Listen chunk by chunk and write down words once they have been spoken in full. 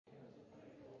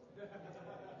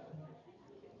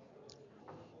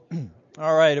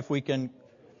All right, if we can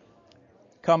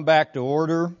come back to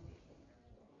order.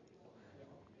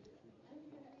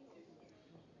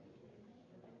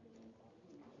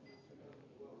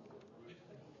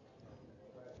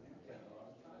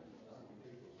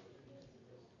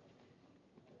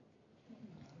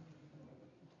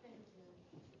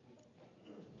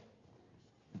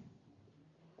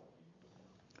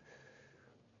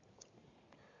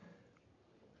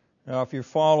 Now, if you're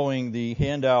following the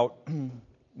handout,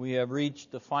 we have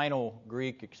reached the final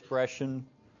Greek expression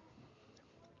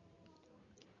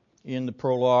in the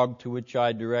prologue to which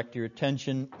I direct your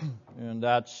attention, and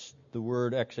that's the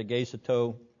word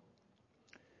exegeseto,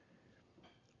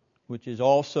 which is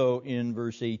also in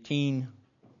verse 18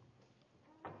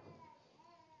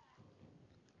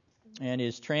 and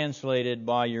is translated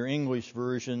by your English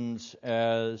versions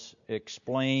as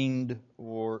explained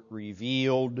or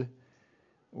revealed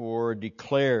or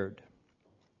declared.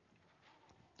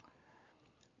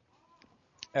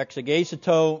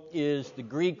 Exegeseto is the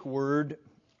Greek word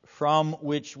from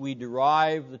which we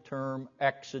derive the term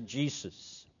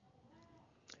exegesis.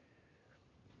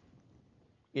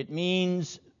 It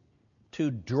means to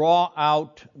draw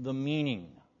out the meaning,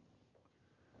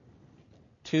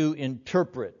 to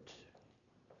interpret,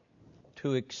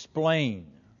 to explain.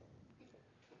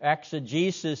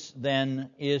 Exegesis, then,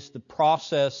 is the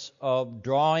process of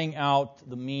drawing out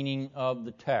the meaning of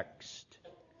the text.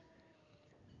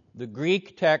 The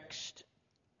Greek text,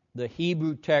 the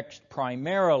Hebrew text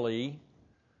primarily,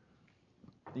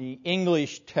 the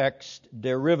English text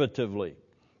derivatively.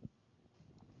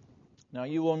 Now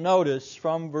you will notice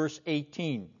from verse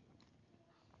 18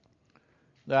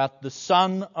 that the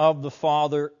Son of the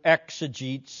Father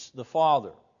exegetes the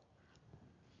Father,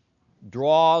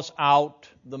 draws out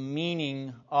the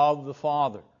meaning of the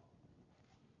Father.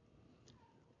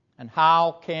 And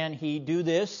how can he do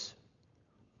this?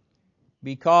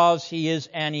 Because he is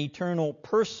an eternal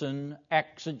person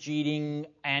exegeting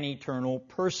an eternal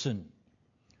person.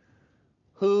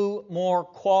 Who more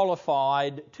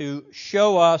qualified to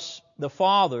show us the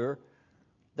Father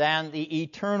than the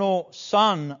eternal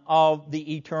Son of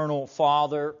the eternal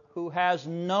Father, who has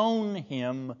known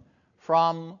him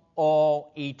from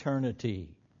all eternity?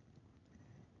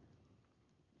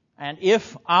 And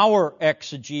if our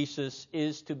exegesis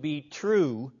is to be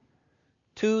true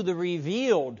to the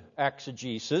revealed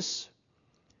exegesis,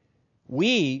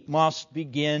 we must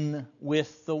begin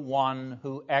with the one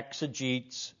who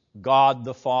exegetes God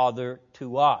the Father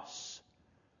to us.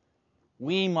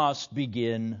 We must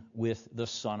begin with the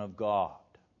Son of God.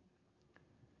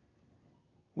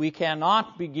 We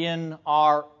cannot begin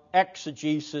our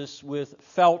exegesis with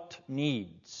felt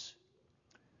needs.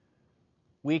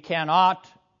 We cannot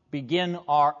begin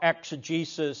our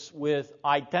exegesis with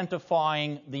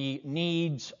identifying the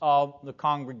needs of the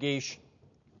congregation.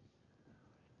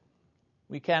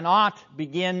 We cannot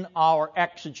begin our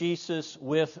exegesis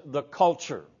with the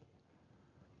culture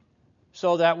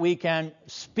so that we can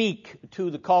speak to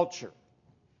the culture.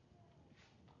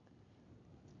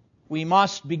 We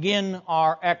must begin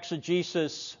our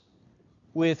exegesis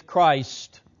with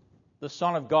Christ, the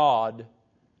Son of God,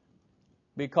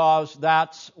 because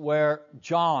that's where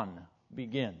John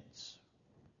begins.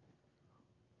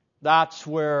 That's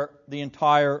where the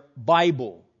entire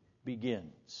Bible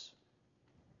begins.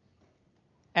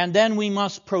 And then we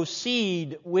must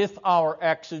proceed with our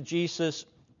exegesis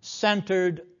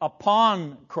centered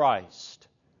upon Christ,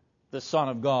 the Son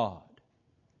of God.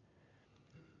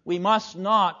 We must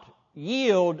not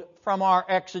yield from our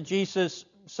exegesis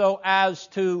so as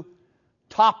to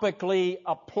topically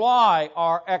apply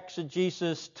our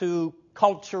exegesis to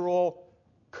cultural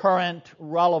current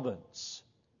relevance.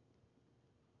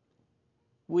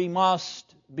 We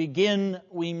must begin,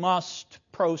 we must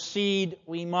proceed,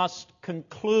 we must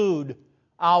conclude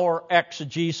our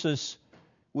exegesis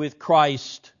with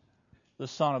Christ, the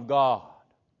Son of God.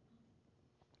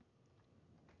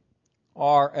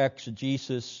 Our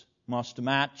exegesis must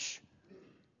match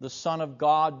the Son of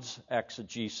God's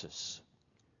exegesis.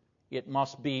 It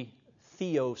must be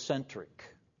theocentric,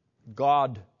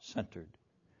 God-centered.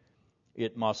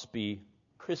 It must be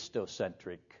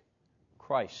Christocentric,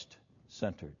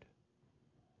 Christ-centered.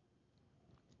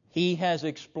 He has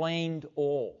explained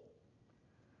all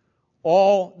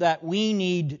that we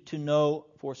need to know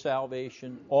for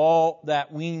salvation, all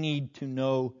that we need to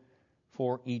know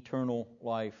for eternal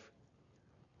life.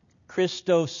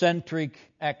 Christocentric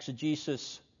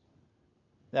exegesis,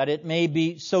 that it may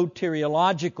be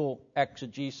soteriological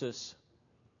exegesis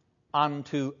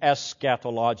unto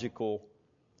eschatological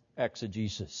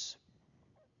exegesis.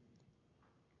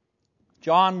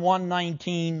 John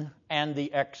 1:19 and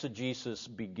the exegesis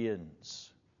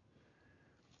begins.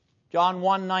 John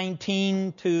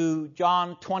 1:19 to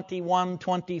John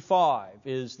 21:25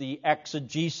 is the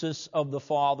exegesis of the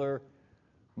Father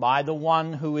by the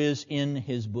one who is in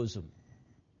his bosom.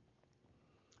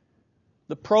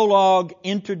 The prologue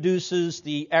introduces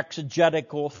the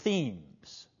exegetical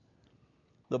themes.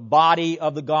 The body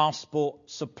of the gospel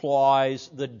supplies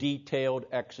the detailed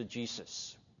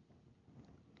exegesis.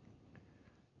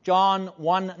 John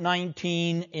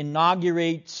 1:19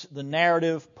 inaugurates the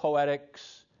narrative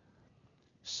poetics,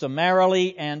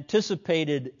 summarily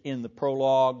anticipated in the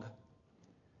prologue.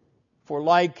 For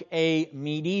like a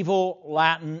medieval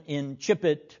Latin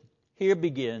incipit, here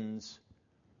begins.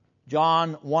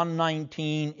 John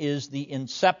 1:19 is the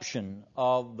inception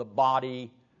of the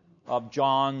body of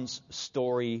John's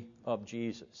story of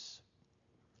Jesus.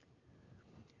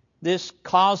 This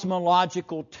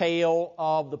cosmological tale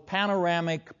of the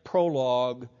panoramic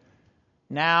prologue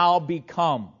now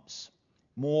becomes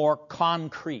more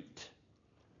concrete,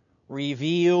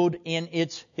 revealed in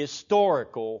its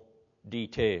historical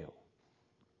detail.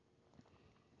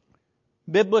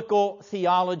 Biblical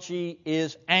theology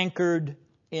is anchored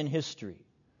in history.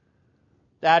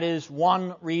 That is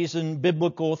one reason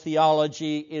biblical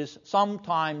theology is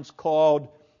sometimes called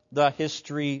the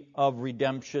history of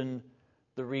redemption,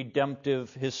 the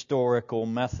redemptive historical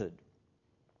method.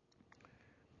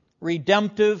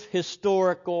 Redemptive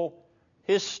historical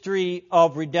history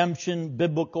of redemption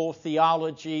biblical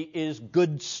theology is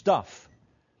good stuff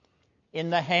in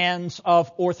the hands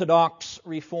of Orthodox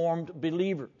Reformed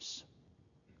believers.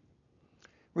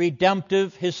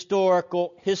 Redemptive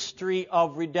historical history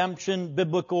of redemption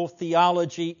biblical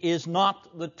theology is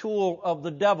not the tool of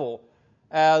the devil,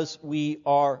 as we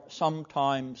are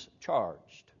sometimes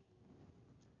charged.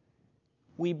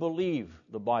 We believe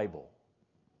the Bible,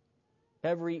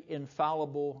 every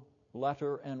infallible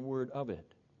letter and word of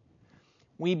it.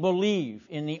 We believe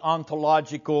in the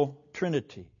ontological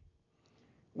Trinity.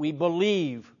 We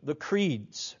believe the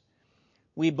creeds.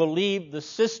 We believe the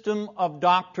system of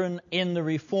doctrine in the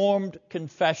Reformed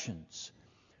confessions.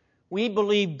 We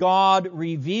believe God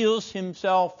reveals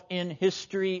himself in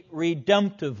history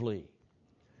redemptively.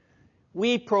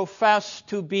 We profess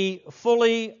to be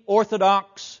fully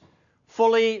Orthodox,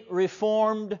 fully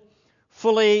Reformed,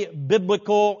 fully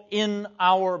biblical in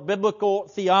our biblical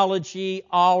theology,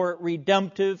 our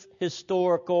redemptive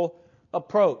historical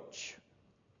approach.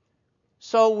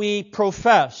 So we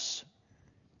profess.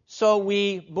 So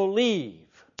we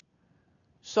believe.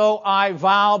 So I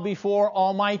vow before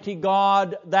Almighty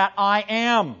God that I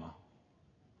am.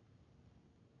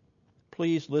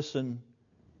 Please listen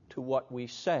to what we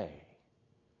say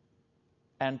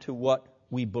and to what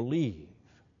we believe.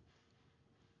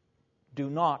 Do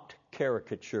not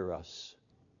caricature us.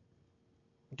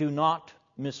 Do not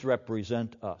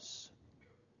misrepresent us.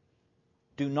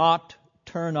 Do not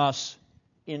turn us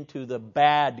into the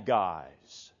bad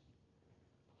guys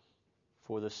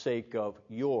for the sake of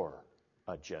your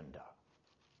agenda.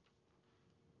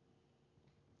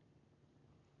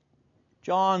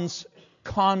 John's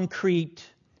concrete,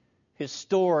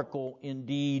 historical,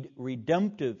 indeed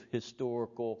redemptive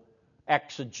historical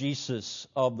exegesis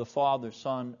of the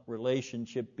Father-Son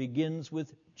relationship begins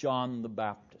with John the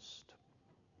Baptist.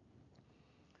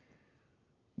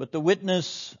 But the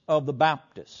witness of the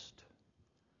Baptist,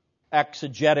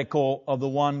 exegetical of the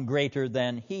one greater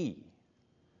than he,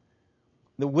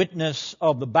 the witness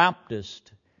of the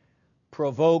Baptist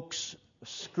provokes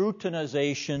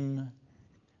scrutinization,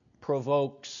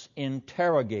 provokes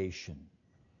interrogation.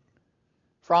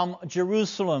 From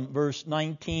Jerusalem, verse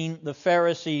 19, the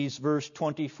Pharisees, verse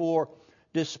 24,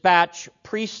 dispatch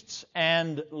priests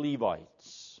and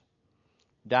Levites.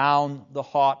 Down the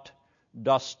hot,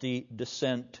 dusty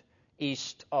descent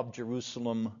east of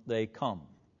Jerusalem they come.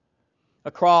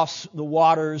 Across the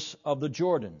waters of the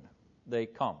Jordan they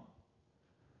come.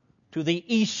 To the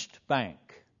east bank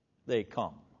they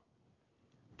come.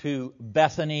 To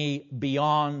Bethany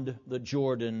beyond the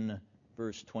Jordan,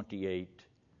 verse 28,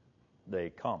 they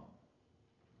come.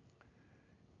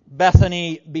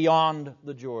 Bethany beyond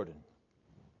the Jordan.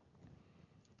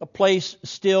 A place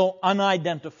still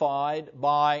unidentified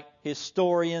by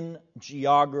historian,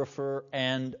 geographer,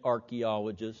 and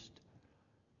archaeologist,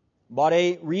 but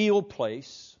a real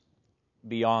place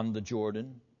beyond the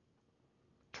Jordan,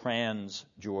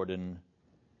 Trans-Jordan,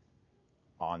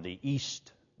 on the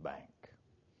east bank.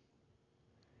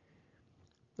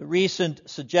 The recent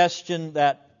suggestion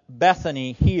that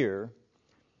Bethany here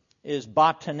is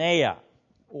Batanea,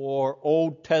 or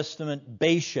Old Testament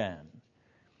Bashan,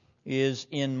 is,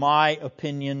 in my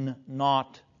opinion,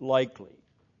 not likely.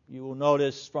 You will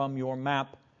notice from your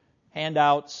map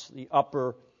handouts, the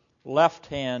upper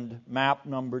left-hand map,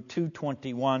 number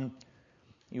 221,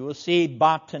 you will see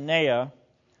Batanea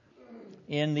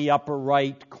in the upper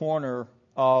right corner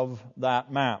of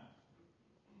that map.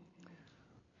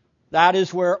 That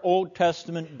is where Old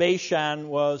Testament Bashan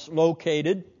was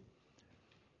located.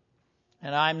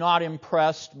 And I'm not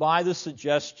impressed by the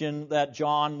suggestion that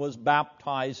John was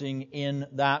baptizing in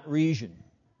that region.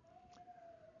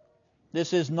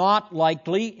 This is not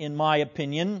likely, in my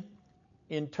opinion,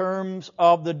 in terms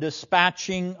of the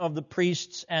dispatching of the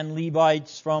priests and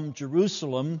Levites from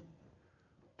Jerusalem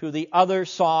to the other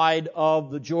side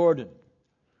of the Jordan.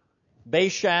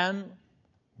 Bashan,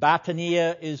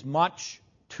 Batanea, is much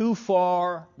too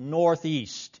far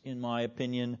northeast, in my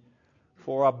opinion,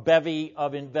 for a bevy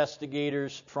of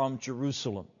investigators from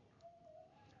Jerusalem.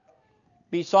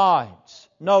 Besides,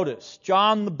 notice,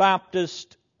 John the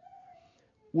Baptist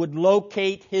would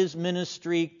locate his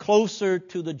ministry closer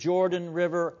to the Jordan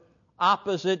River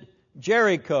opposite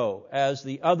Jericho, as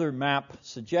the other map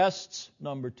suggests,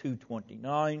 number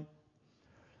 229.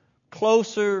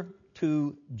 Closer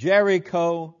to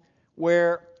Jericho,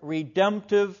 where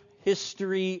redemptive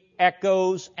history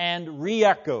echoes and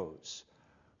re-echoes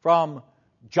from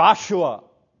Joshua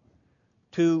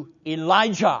to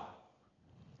Elijah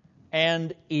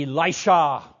and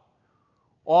Elisha,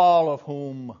 all of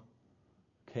whom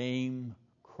came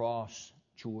across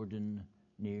Jordan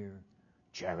near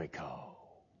Jericho.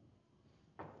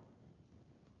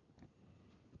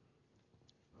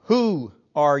 Who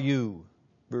are you?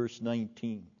 Verse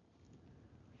 19.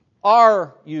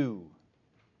 Are you?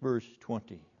 Verse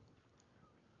 20.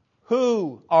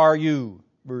 Who are you?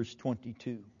 Verse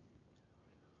 22.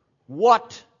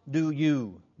 What do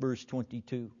you? Verse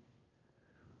 22.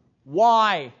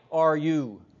 Why are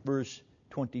you? Verse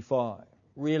 25.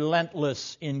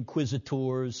 Relentless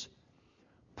inquisitors,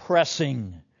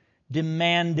 pressing,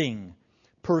 demanding,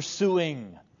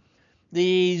 pursuing.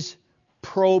 These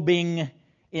probing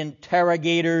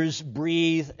interrogators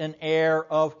breathe an air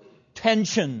of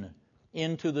tension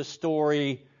into the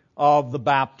story of the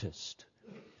Baptist.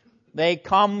 They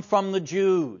come from the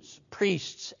Jews,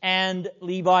 priests and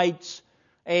Levites,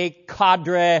 a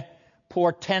cadre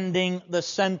portending the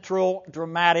central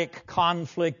dramatic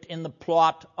conflict in the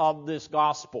plot of this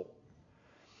gospel.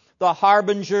 The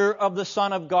harbinger of the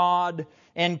Son of God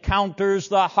encounters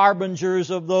the harbingers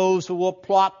of those who will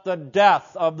plot the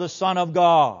death of the Son of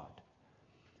God.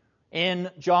 In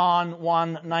John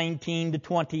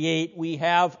 1:19-28, we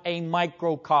have a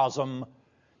microcosm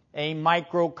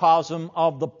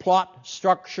of the plot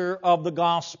structure of the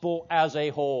gospel as a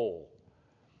whole.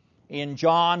 In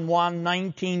John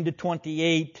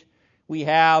 1:19-28, we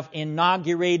have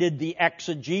inaugurated the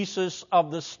exegesis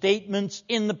of the statements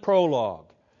in the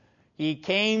prologue. He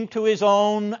came to his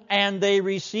own, and they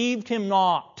received him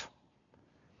not.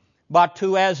 But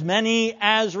to as many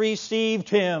as received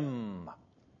him.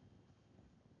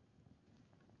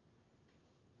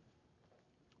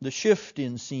 The shift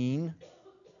in scene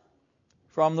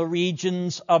from the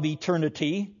regions of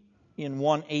eternity in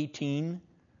 1:18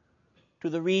 to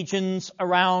the regions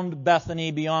around Bethany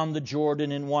beyond the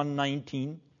Jordan in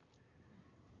 1:19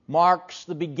 marks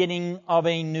the beginning of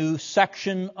a new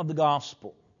section of the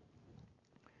gospel.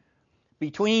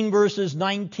 Between verses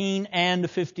 19 and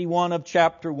 51 of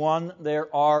chapter 1,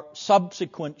 there are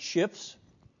subsequent shifts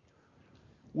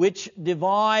which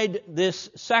divide this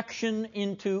section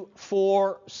into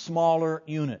 4 smaller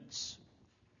units.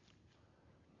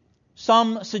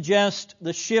 Some suggest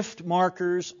the shift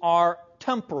markers are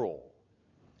temporal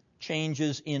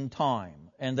changes in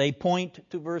time, and they point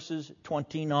to verses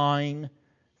 29,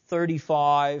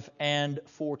 35, and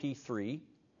 43,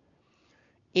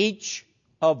 each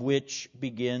of which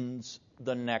begins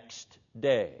the next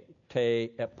day,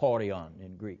 te eporion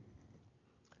in Greek.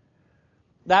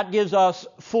 That gives us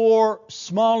 4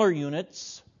 smaller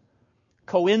units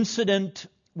coincident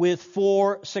with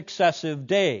 4 successive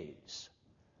days.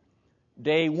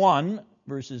 Day 1,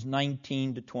 verses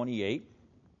 19-28.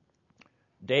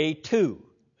 Day 2,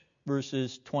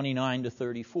 verses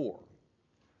 29-34.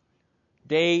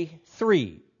 Day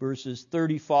 3, verses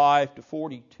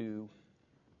 35-42.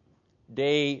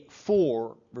 Day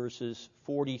 4, verses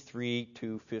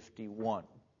 43-51.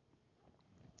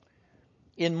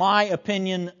 In my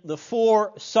opinion, the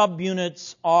 4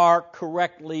 subunits are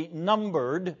correctly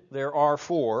numbered. There are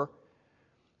 4,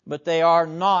 but they are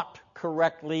not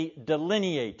correctly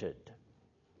delineated.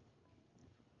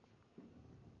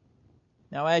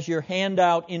 Now, as your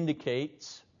handout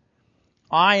indicates,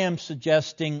 I am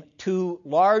suggesting 2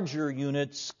 larger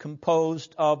units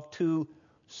composed of 2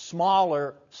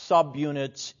 smaller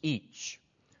subunits each.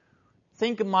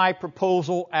 Think of my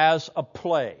proposal as a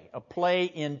play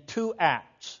in 2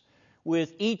 acts,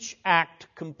 with each act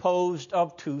composed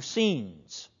of 2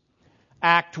 scenes.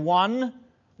 Act 1,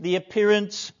 the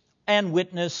appearance and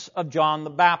witness of John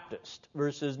the Baptist,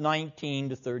 verses 19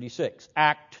 to 36.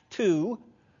 Act 2,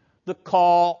 the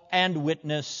call and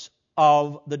witness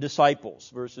of the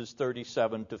disciples, verses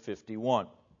 37 to 51.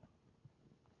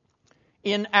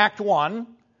 In Act 1,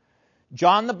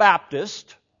 John the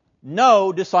Baptist,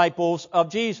 no disciples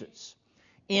of Jesus.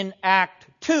 In Act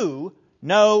 2,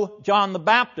 no John the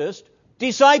Baptist,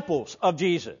 disciples of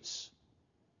Jesus.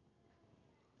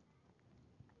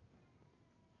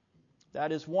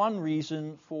 That is one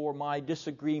reason for my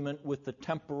disagreement with the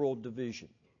temporal division.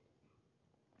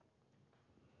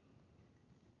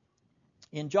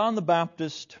 In John the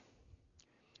Baptist,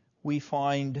 we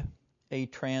find a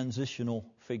transitional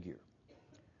figure.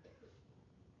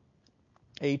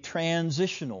 A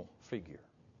transitional figure.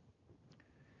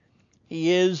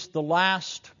 He is the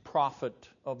last prophet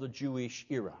of the Jewish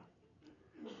era.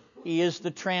 He is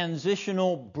the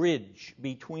transitional bridge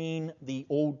between the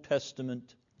Old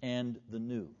Testament and the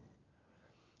New.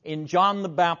 In John the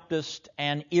Baptist,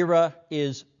 an era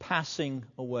is passing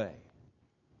away.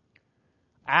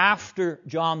 After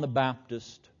John the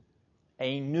Baptist,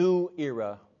 a new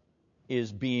era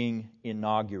is being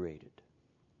inaugurated.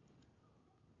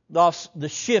 Thus, the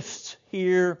shifts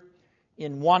here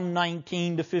in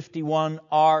 1:19 to 51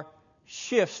 are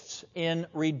shifts in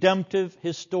redemptive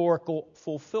historical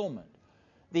fulfillment.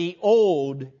 The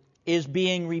old is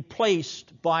being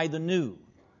replaced by the new.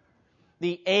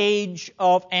 The age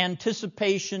of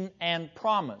anticipation and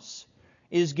promise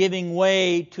is giving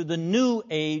way to the new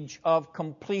age of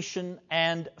completion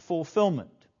and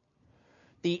fulfillment.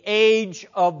 The age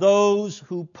of those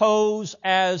who pose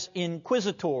as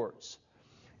inquisitors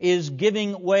is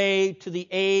giving way to the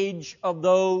age of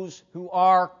those who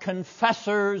are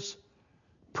confessors,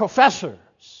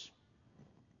 professors.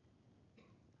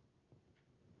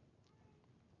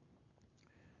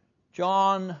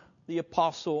 John the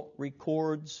Apostle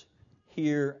records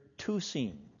here 2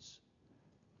 scenes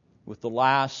with the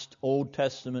last Old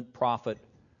Testament prophet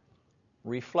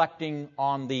reflecting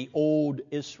on the old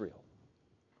Israel.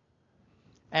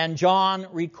 And John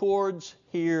records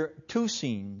here 2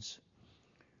 scenes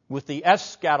with the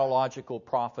eschatological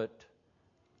prophet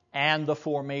and the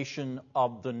formation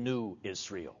of the new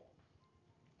Israel.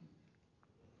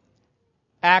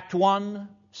 Act 1,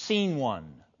 Scene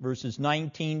 1, verses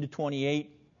 19 to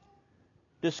 28,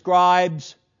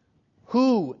 describes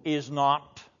who is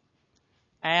not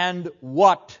and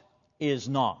what is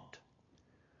not.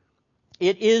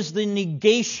 It is the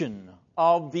negation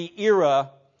of the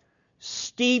era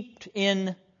steeped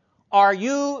in, are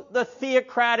you the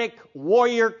theocratic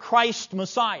warrior Christ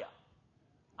Messiah?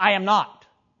 I am not.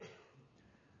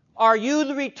 Are you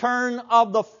the return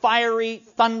of the fiery,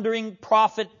 thundering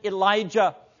prophet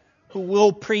Elijah, who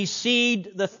will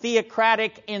precede the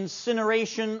theocratic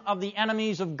incineration of the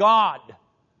enemies of God?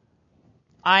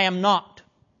 I am not.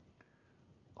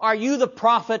 Are you the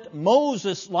prophet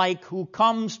Moses-like who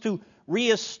comes to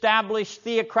reestablish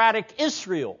theocratic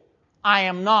Israel? I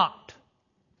am not.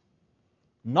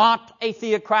 Not a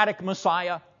theocratic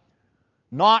Messiah,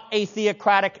 not a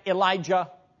theocratic Elijah,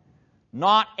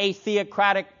 not a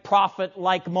theocratic prophet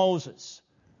like Moses.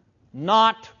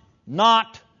 Not.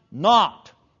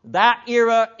 That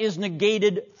era is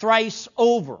negated thrice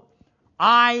over.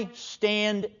 I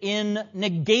stand in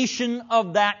negation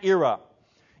of that era,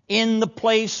 in the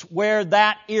place where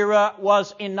that era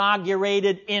was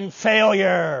inaugurated in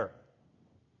failure.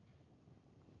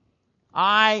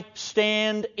 I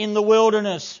stand in the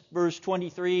wilderness, verse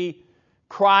 23,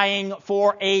 crying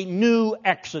for a new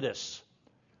exodus,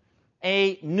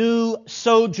 a new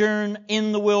sojourn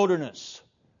in the wilderness,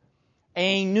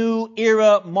 a new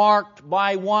era marked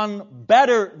by one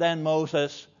better than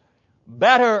Moses,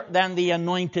 better than the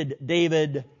anointed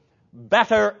David,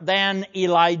 better than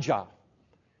Elijah.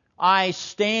 I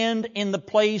stand in the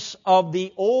place of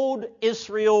the old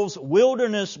Israel's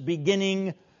wilderness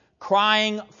beginning,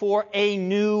 crying for a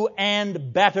new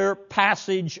and better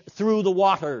passage through the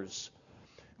waters,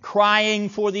 crying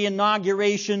for the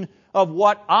inauguration of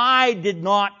what I did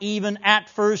not even at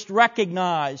first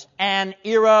recognize, an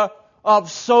era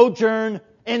of sojourn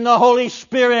in the Holy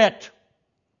Spirit.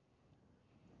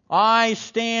 I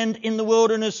stand in the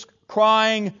wilderness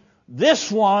crying,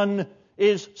 this one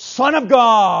is Son of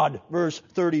God, verse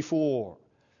 34.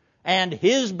 And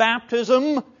His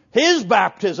baptism His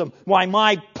baptism, why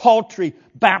my paltry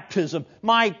baptism,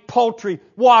 my paltry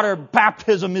water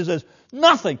baptism is as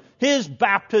nothing. His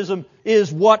baptism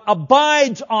is what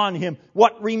abides on Him,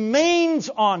 what remains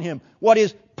on Him, what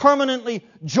is permanently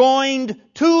joined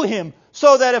to Him,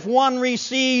 so that if one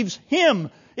receives Him,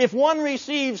 one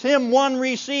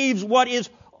receives what is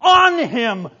on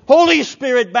Him. Holy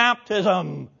Spirit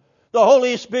baptism. The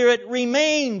Holy Spirit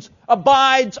remains,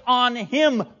 abides on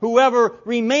Him. Whoever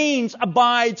remains,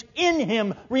 abides in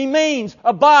Him, remains,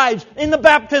 abides in the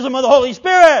baptism of the Holy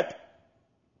Spirit.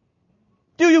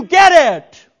 Do you get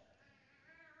it?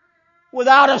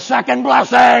 Without a second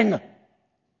blessing.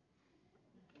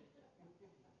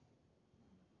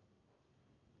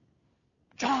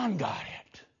 John got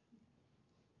it.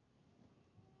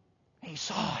 He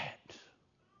saw it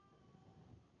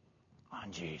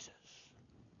on Jesus.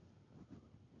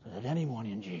 So that anyone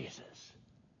in Jesus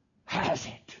has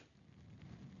it.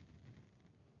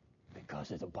 Because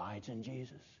it abides in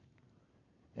Jesus.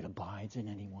 It abides in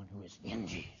anyone who is in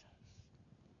Jesus.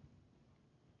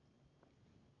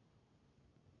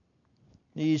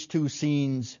 These two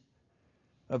scenes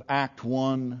of Act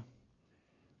 1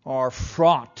 are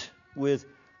fraught with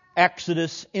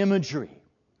Exodus imagery,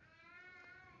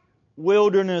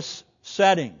 wilderness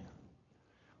setting,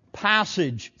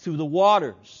 passage through the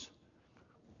waters,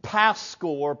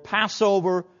 Paschal or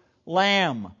Passover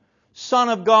lamb, Son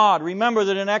of God. Remember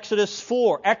that in Exodus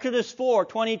 4,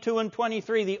 22 and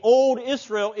 23, the old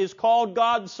Israel is called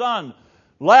God's son.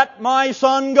 Let my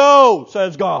son go,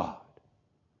 says God.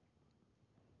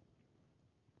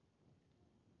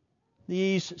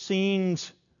 These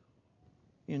scenes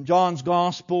in John's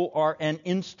Gospel are an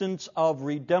instance of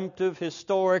redemptive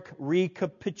historic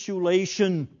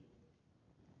recapitulation.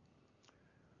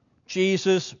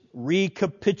 Jesus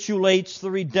recapitulates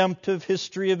the redemptive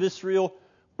history of Israel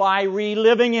by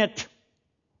reliving it.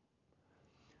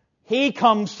 He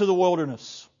comes to the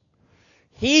wilderness.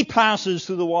 He passes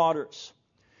through the waters.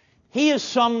 He is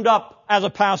summed up as a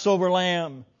Passover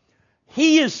lamb.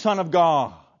 He is Son of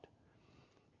God.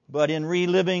 But in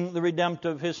reliving the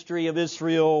redemptive history of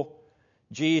Israel,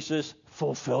 Jesus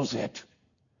fulfills it.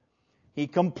 He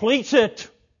completes it.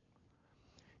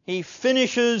 He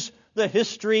finishes the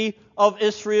history of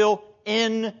Israel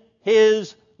in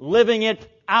His living it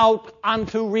out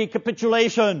unto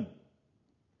recapitulation.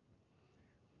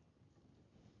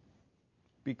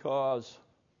 Because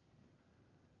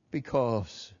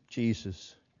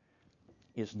Jesus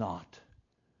is not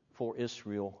for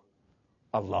Israel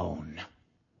alone.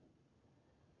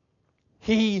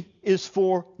 He is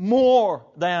for more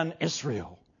than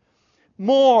Israel,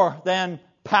 more than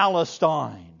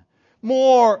Palestine,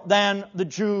 more than the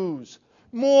Jews,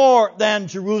 more than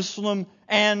Jerusalem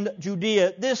and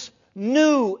Judea. This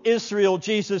new Israel,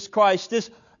 Jesus Christ,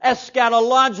 this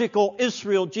eschatological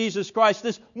Israel, Jesus Christ,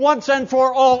 this once and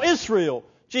for all Israel,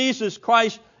 Jesus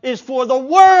Christ, is for the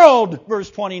world,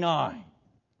 verse 29.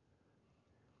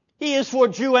 He is for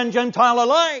Jew and Gentile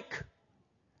alike.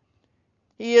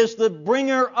 He is the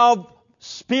bringer of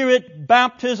Spirit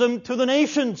baptism to the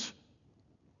nations.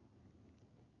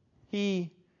 He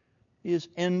is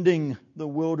ending the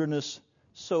wilderness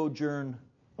sojourn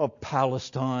of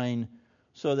Palestine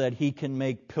so that He can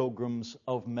make pilgrims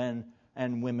of men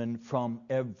and women from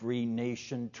every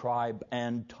nation, tribe,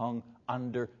 and tongue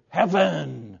under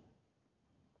heaven.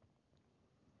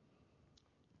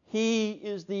 He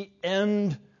is the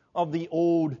end of the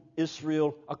old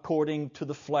Israel according to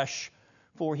the flesh,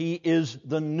 for He is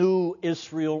the new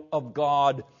Israel of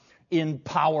God in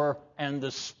power and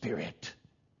the Spirit.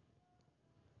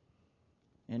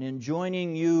 And in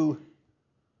joining you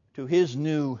to His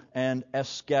new and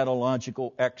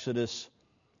eschatological exodus,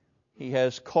 He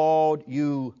has called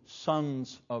you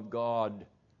sons of God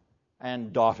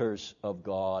and daughters of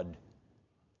God.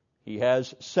 He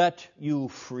has set you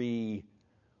free,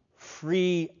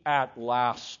 free at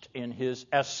last in His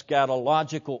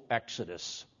eschatological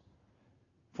exodus,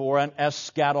 for an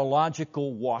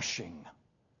eschatological washing,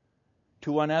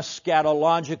 to an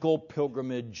eschatological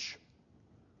pilgrimage,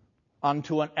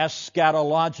 unto an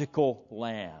eschatological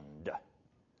land,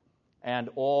 and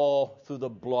all through the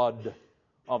blood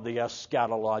of the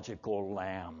eschatological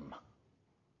Lamb.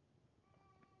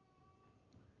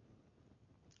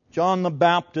 John the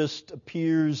Baptist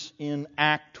appears in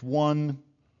Act 1,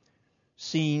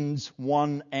 scenes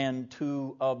 1 and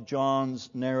 2 of John's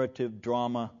narrative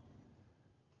drama,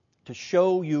 to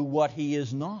show you what He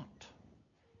is not.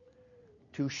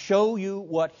 To show you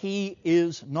what He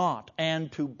is not, and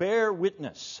to bear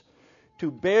witness to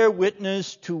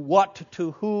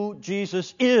who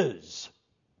Jesus is.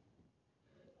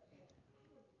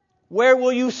 Where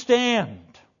will you stand?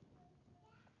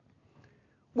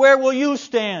 Where will you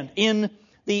stand? In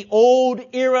the old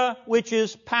era which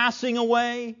is passing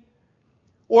away?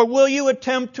 Or will you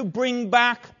attempt to bring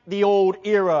back the old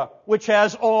era which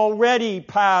has already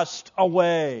passed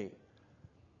away?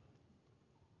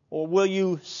 Or will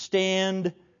you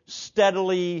stand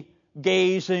steadily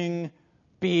gazing,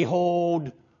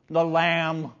 behold the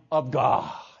Lamb of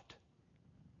God?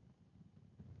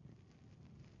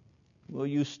 Will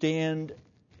you stand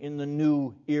in the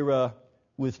new era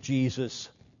with Jesus,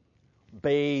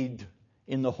 bathed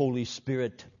in the Holy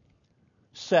Spirit,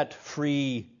 set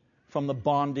free from the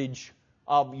bondage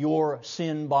of your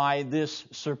sin by this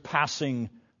surpassing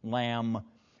Lamb,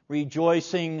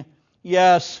 rejoicing,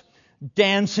 yes,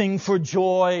 dancing for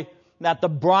joy that the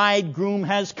bridegroom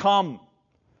has come,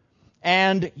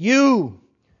 and you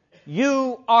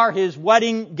are his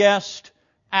wedding guest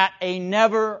at a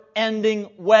never-ending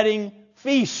wedding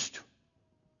feast.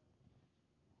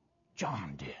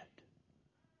 John did.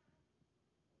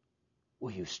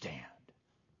 Will you stand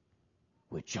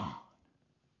with John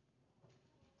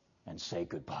and say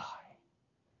goodbye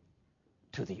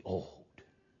to the old,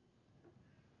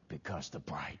 because the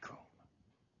bridegroom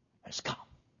has come?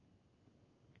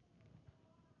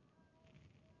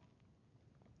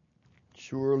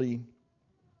 Surely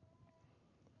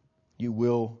you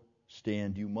will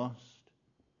stand, you must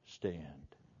stand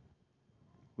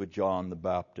with John the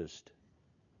Baptist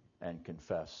and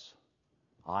confess,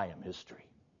 I am history.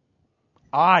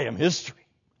 I am history.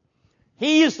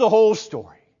 He is the whole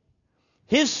story.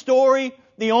 His story,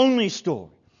 the only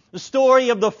story. The story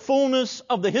of the fullness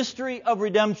of the history of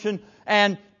redemption,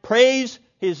 and praise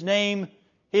His name.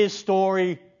 His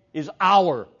story is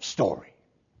our story.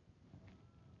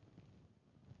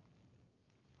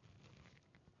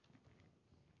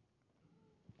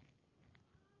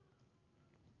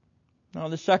 Now,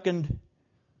 the second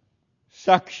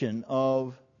section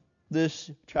of this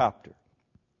chapter,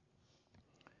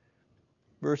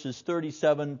 verses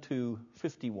 37 to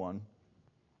 51,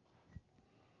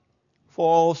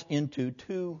 falls into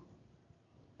two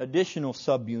additional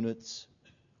subunits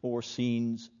or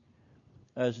scenes,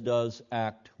 as does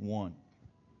Act 1.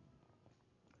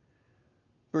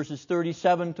 Verses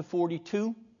 37 to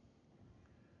 42,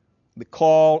 the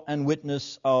call and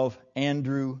witness of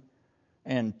Andrew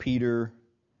and Peter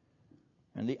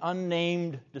and the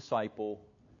unnamed disciple,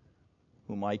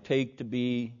 whom I take to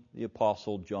be the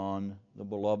Apostle John, the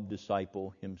beloved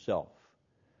disciple himself.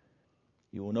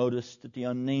 You will notice that the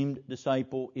unnamed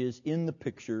disciple is in the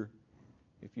picture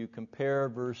if you compare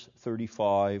verse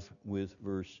 35 with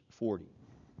verse 40.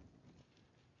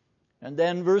 And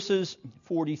then verses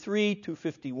 43 to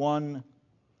 51,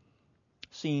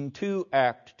 scene 2,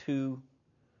 Act 2,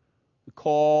 the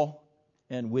call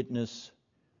and witness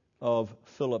of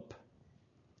Philip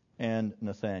and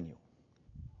Nathanael.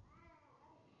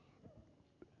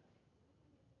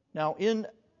 Now, in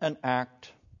an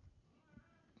act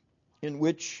in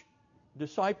which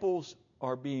disciples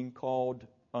are being called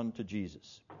unto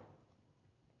Jesus,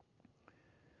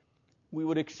 we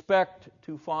would expect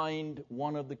to find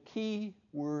one of the key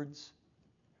words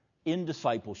in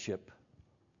discipleship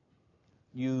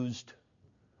used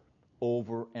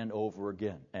over and over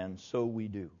again, and so we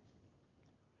do.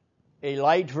 A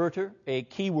Leitwörter, a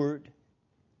key word,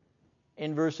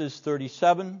 in verses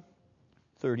 37,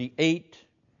 38,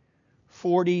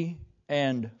 40,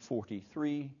 and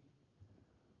 43,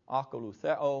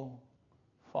 akalutheo,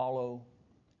 follow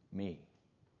me.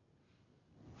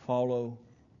 Follow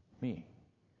me.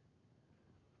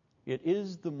 It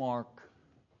is the mark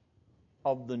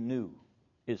of the new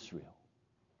Israel.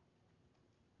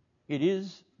 It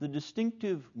is the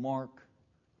distinctive mark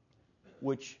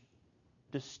which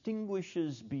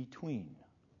distinguishes between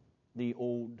the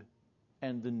old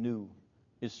and the new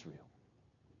Israel.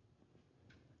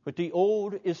 But the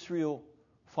old Israel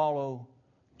follow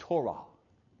Torah.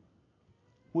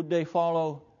 Would they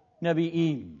follow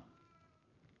Nevi'im?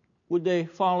 Would they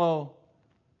follow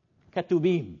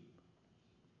Ketubim?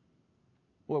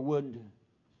 Or would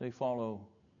they follow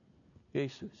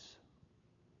Jesus?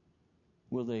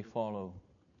 Will they follow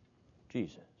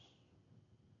Jesus?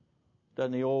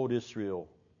 Then the old Israel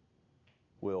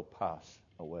will pass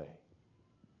away,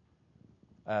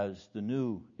 as the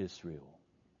new Israel,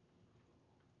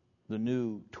 the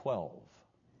new 12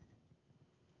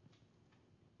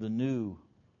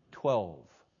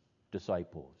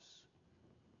 disciples,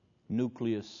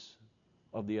 nucleus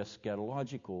of the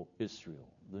eschatological Israel,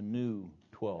 the new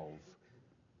 12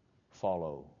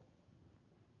 follow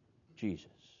Jesus.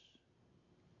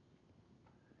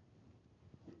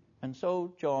 And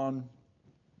so John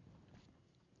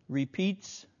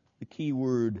repeats the key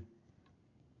word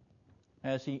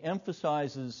as he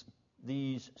emphasizes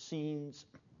these scenes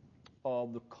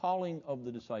of the calling of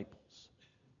the disciples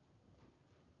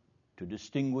to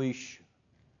distinguish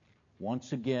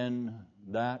once again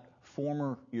that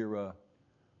former era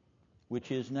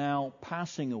which is now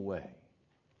passing away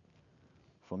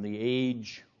from the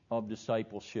age of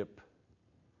discipleship,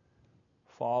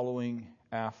 following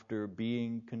after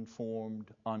being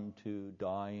conformed unto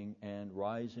dying and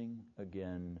rising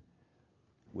again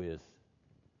with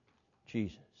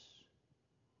Jesus.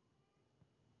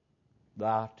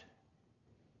 That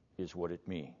is what it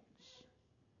means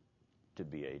to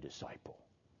be a disciple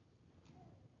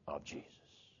of Jesus.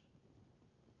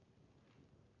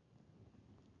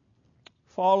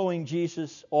 Following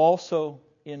Jesus also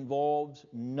involves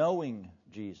knowing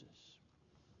Jesus.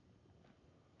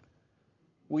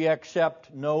 We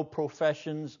accept no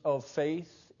professions of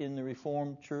faith in the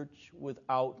Reformed Church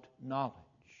without knowledge.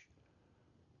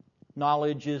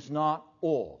 Knowledge is not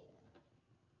all,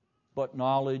 but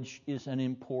knowledge is an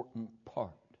important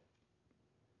part.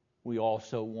 We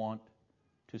also want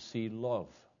to see love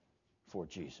for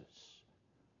Jesus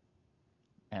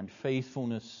and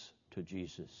faithfulness to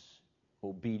Jesus,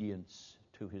 obedience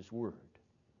to His Word.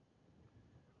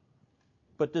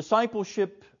 But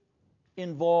discipleship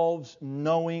involves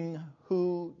knowing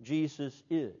who Jesus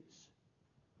is.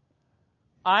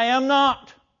 I am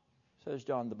not, says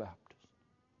John the Baptist.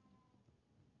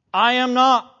 I am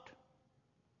not,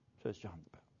 says John the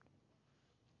Baptist.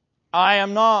 I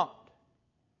am not.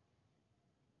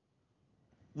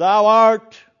 Thou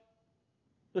art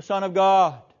the Son of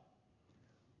God.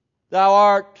 Thou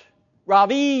art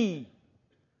Rabbi.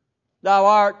 Thou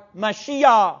art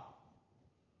Mashiach.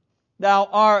 Thou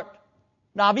art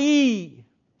Nabi.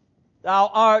 Thou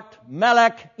art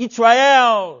Melech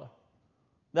Israel.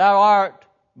 Thou art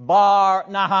Bar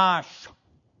Nahash.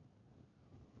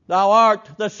 Thou art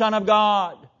the Son of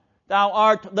God. Thou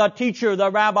art the teacher,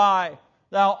 the rabbi.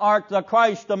 Thou art the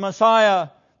Christ, the Messiah.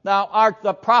 Thou art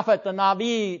the prophet, the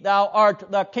Nabi. Thou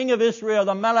art the King of Israel,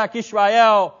 the Melech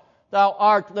Israel. Thou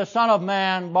art the Son of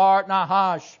Man, Bar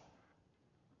Nahash.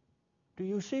 Do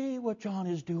you see what John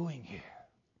is doing here?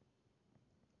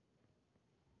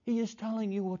 He is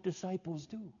telling you what disciples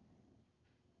do.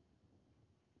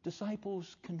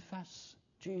 Disciples confess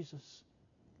Jesus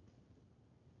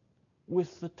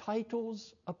with the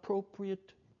titles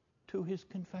appropriate to his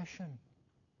confession.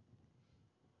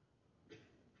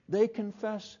 They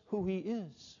confess who he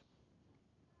is.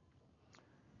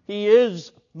 He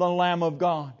is the Lamb of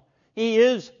God. He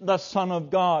is the Son of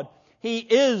God. He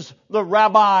is the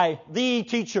Rabbi, the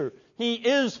teacher. He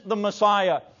is the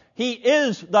Messiah. He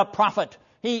is the prophet.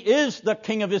 He is the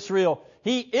King of Israel.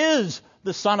 He is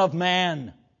the Son of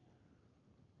Man.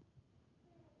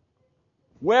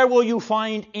 Where will you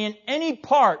find in any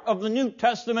part of the New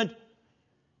Testament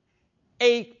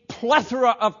a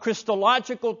plethora of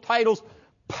Christological titles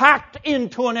packed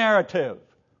into a narrative?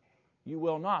 You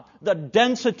will not. The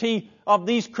density of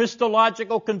these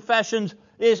Christological confessions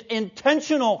is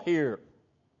intentional here.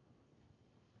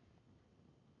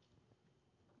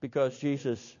 Because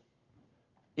Jesus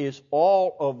is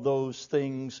all of those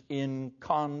things in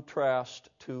contrast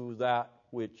to that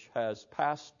which has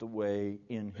passed away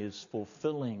in his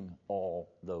fulfilling all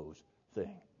those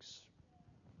things.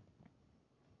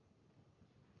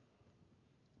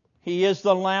 He is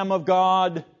the Lamb of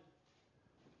God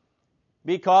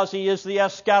because he is the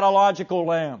eschatological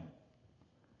Lamb.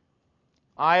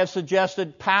 I have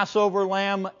suggested Passover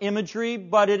lamb imagery,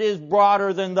 but it is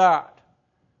broader than that.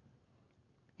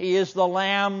 He is the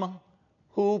Lamb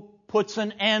who puts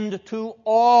an end to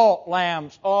all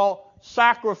lambs, all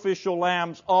sacrificial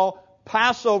lambs, all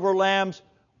Passover lambs,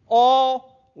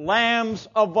 all lambs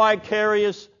of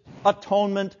vicarious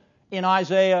atonement in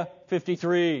Isaiah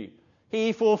 53.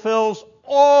 He fulfills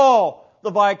all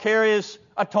the vicarious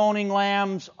atoning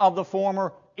lambs of the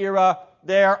former era.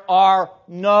 There are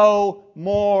no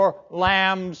more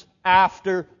lambs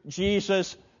after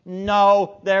Jesus.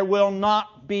 No, there will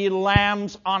not be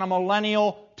lambs on a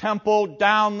millennial temple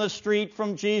down the street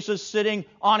from Jesus sitting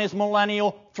on his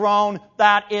millennial throne.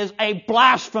 That is a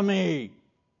blasphemy.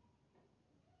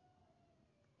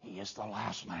 He is the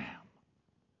last lamb.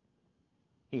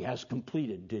 He has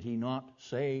completed. Did he not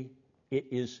say it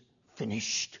is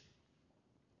finished?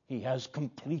 He has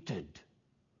completed.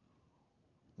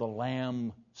 The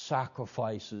lamb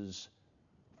sacrifices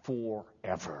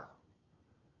forever.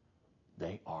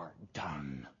 They are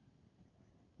done.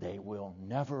 They will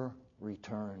never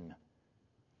return.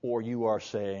 Or you are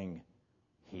saying,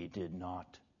 he did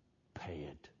not pay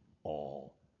it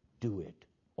all, do it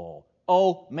all.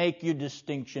 Oh, make your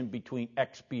distinction between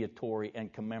expiatory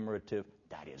and commemorative.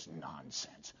 That is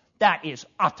nonsense. That is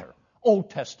utter Old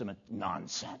Testament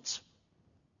nonsense.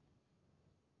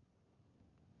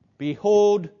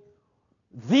 Behold,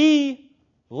 the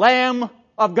Lamb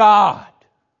of God.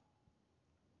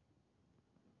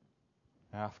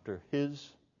 After His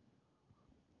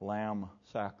lamb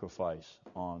sacrifice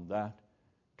on that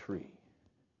tree,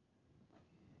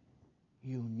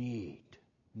 you need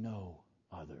no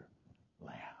other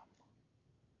lamb.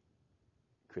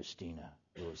 Christina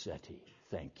Rossetti,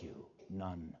 thank you.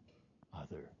 None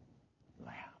other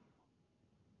lamb.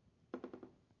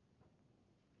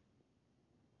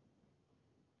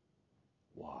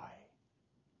 Why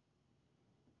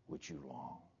would you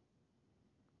long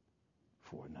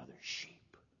for another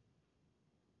sheep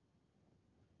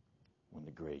when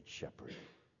the great shepherd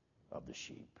of the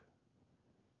sheep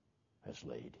has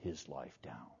laid His life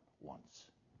down once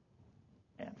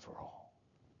and for all?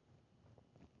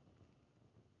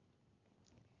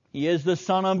 He is the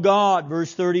Son of God,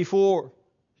 verse 34.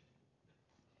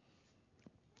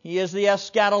 He is the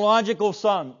eschatological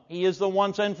Son. He is the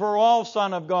once and for all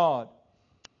Son of God.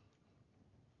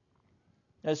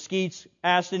 As Skeets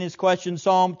asked in his question,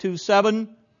 Psalm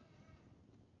 2:7,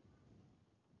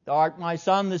 Thou art my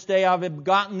Son, this day I have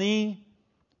begotten thee.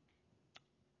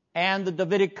 And the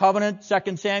Davidic covenant,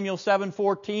 2 Samuel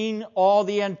 7:14, all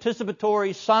the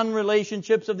anticipatory son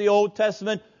relationships of the Old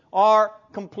Testament are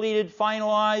completed,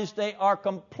 finalized. They are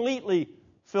completely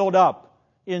filled up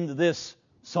in this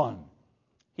Son.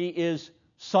 He is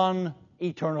Son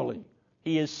eternally.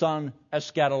 He is Son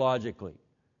eschatologically.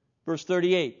 Verse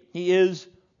 38, He is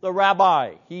the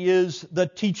Rabbi. He is the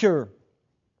teacher.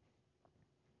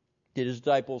 Did His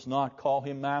disciples not call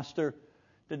Him Master?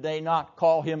 Did they not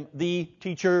call Him the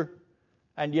teacher?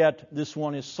 And yet this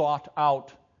one is sought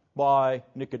out by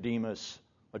Nicodemus,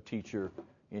 a teacher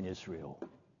in Israel,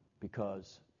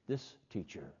 because this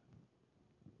teacher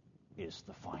is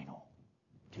the final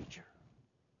teacher.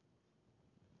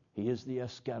 He is the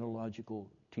eschatological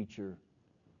teacher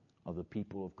of the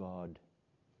people of God,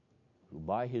 who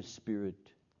by His Spirit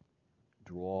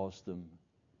draws them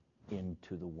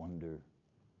into the wonder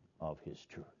of His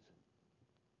truth.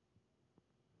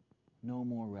 No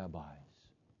more rabbis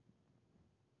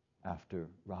after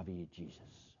Rabbi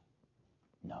Jesus.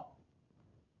 No.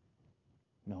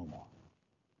 No more.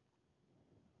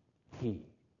 He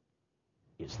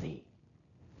is the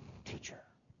teacher.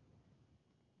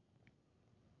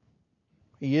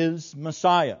 He is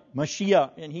Messiah,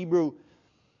 Mashiach in Hebrew.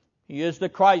 He is the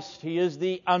Christ. He is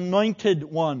the anointed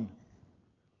one.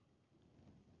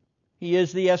 He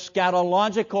is the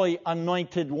eschatologically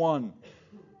anointed one.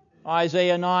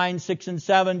 Isaiah 9, 6 and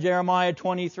 7, Jeremiah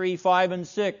 23, 5 and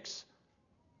 6.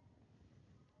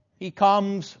 He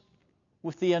comes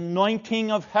with the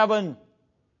anointing of heaven.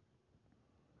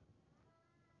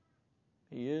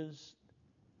 He is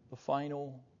the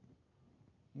final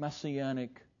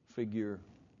messianic figure.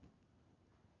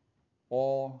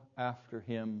 All after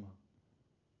Him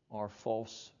are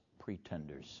false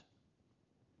pretenders.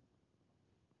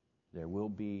 There will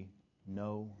be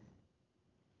no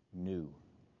new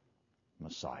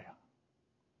Messiah.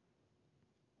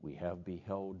 We have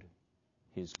beheld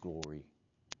His glory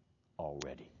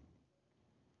already.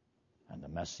 And the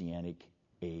Messianic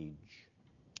age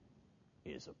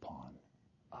is upon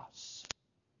us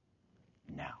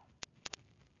now.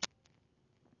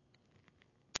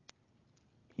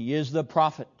 He is the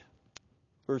prophet.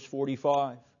 Verse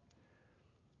 45.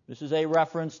 This is a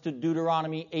reference to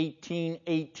Deuteronomy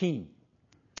 18:18,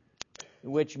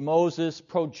 in which Moses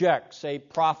projects a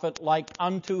prophet like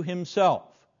unto himself,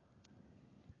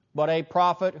 but a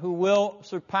prophet who will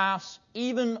surpass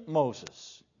even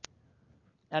Moses.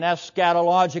 An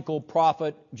eschatological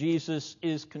prophet, Jesus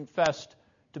is confessed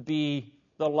to be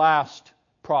the last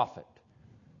prophet.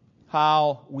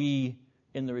 How we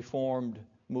in the Reformed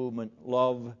movement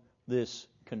love this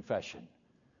confession.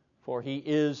 For He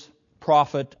is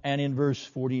prophet, and in verse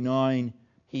 49,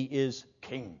 He is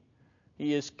king.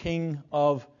 He is king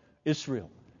of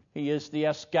Israel. He is the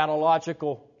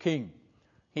eschatological king.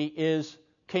 He is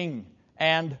king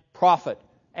and prophet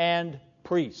and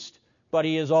priest. But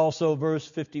He is also, verse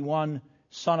 51,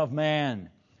 Son of Man.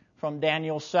 From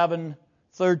Daniel 7,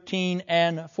 13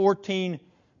 and 14,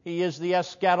 He is the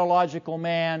eschatological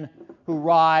man who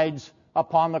rides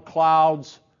upon the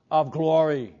clouds of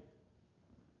glory.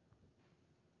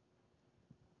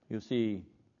 You see,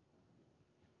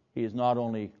 He is not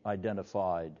only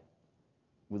identified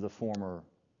with the former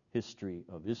history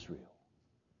of Israel,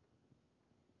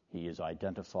 He is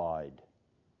identified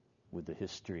with the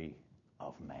history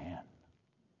of man.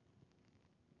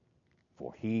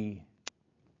 For He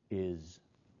is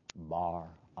Bar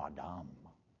Adam.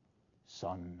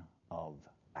 son of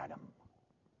Adam.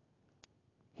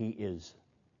 He is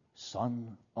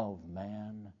Son of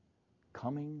Man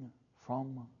coming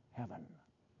from heaven,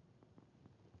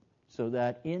 so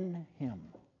that in him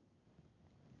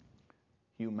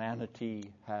humanity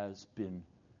has been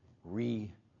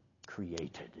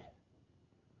recreated.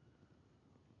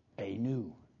 A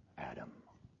new Adam.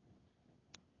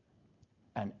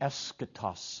 An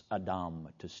eschatos Adam,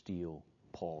 to steal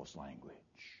Paul's language.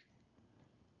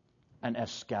 An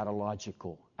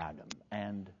eschatological Adam.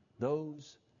 And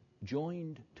those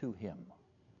joined to him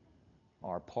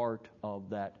are part of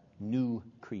that new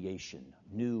creation,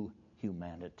 new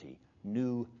humanity,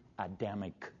 new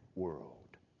Adamic world.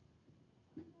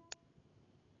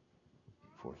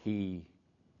 For he,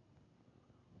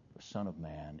 the Son of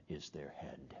Man, is their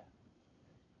head.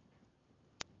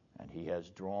 And he has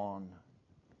drawn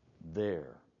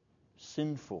their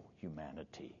sinful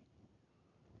humanity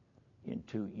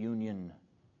into union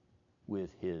with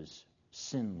his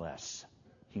sinless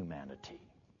humanity.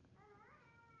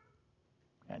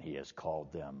 And he has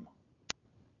called them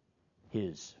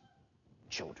his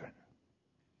children.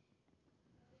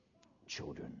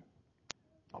 Children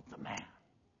of the man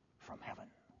from heaven.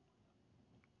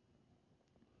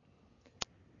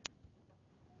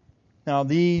 Now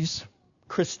these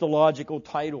Christological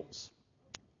titles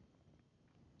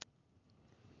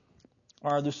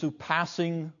are the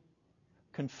surpassing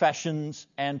confessions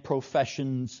and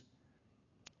professions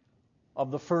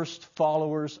of the first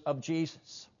followers of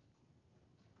Jesus.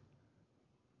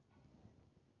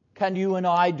 Can you and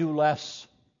I do less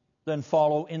than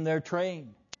follow in their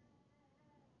train?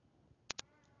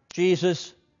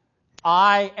 Jesus,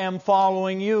 I am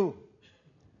following you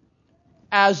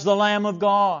as the Lamb of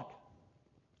God,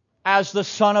 as the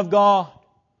Son of God,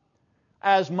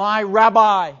 as my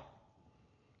Rabbi,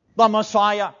 the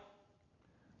Messiah,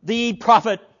 the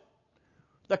Prophet,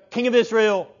 the King of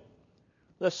Israel,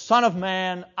 the Son of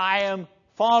Man. I am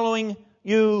following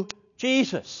you,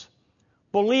 Jesus,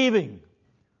 believing,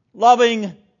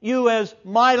 loving you as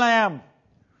my Lamb,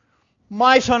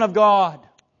 my Son of God,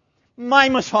 my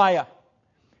Messiah,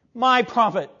 my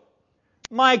Prophet,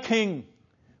 my King,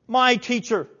 my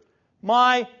Teacher,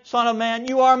 my Son of Man.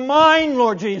 You are mine,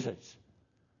 Lord Jesus.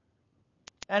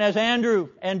 And as Andrew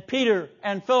and Peter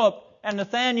and Philip and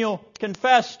Nathanael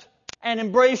confessed and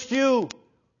embraced you,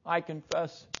 I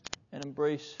confess and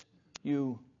embrace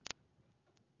you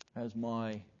as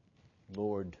my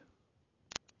Lord,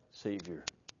 Savior.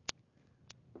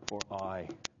 For I,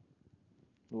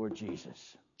 Lord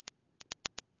Jesus,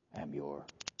 am your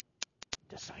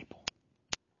disciple.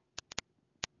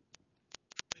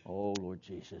 Oh, Lord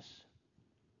Jesus,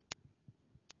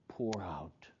 pour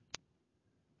out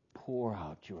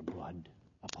your blood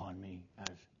upon me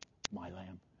as my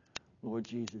Lamb. Lord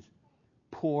Jesus,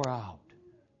 pour out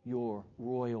your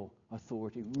royal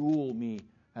authority. Rule me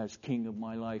as King of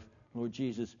my life. Lord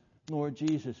Jesus,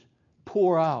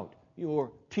 pour out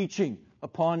your teaching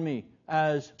upon me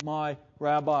as my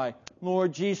Rabbi.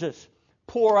 Lord Jesus,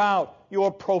 pour out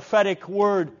your prophetic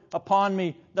word upon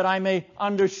me that I may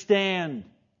understand.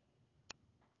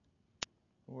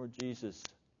 Lord Jesus,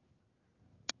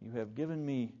 you have given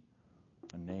me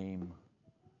a name,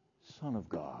 Son of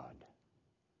God,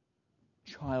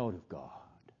 child of God.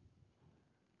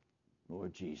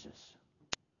 Lord Jesus,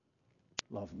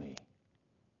 love me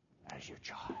as your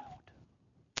child.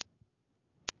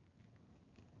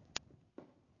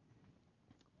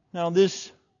 Now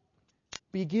this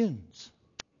begins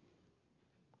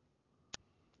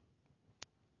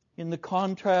in the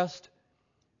contrast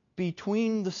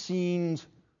between the scenes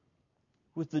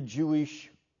with the Jewish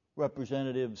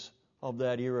representatives of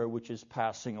that era which is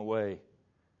passing away.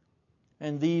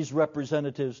 And these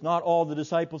representatives, not all the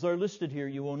disciples are listed here,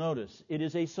 you will notice. It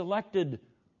is a selected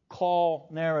call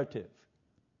narrative.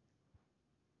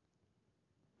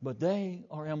 But they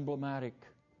are emblematic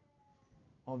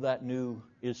of that new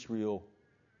Israel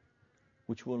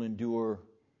which will endure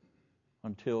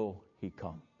until he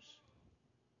comes.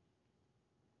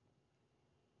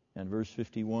 And verse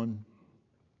 51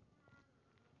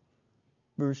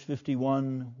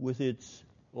 with its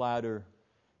ladder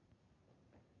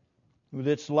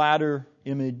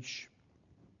image,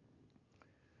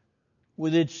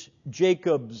 with its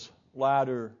Jacob's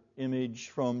ladder image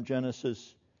from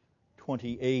Genesis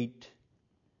 28,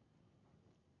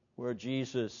 where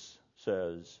Jesus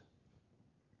says,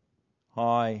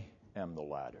 I am the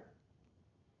ladder.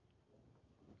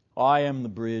 I am the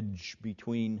bridge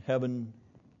between heaven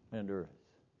and earth.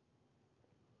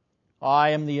 I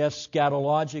am the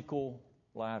eschatological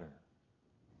ladder.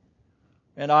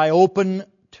 And I open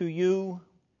to you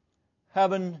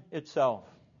heaven itself.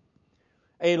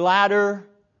 a ladder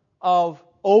of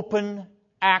open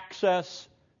access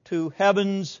to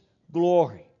heaven's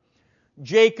glory.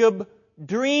 Jacob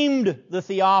dreamed the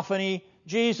theophany.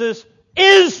 Jesus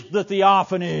is the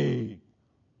theophany.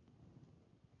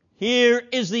 Here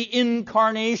is the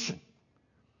incarnation.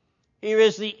 Here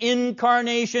is the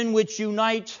incarnation which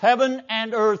unites heaven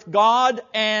and earth, God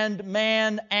and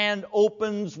man, and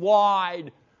opens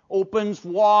wide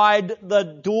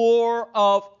the door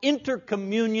of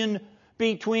intercommunion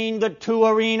between the two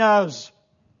arenas,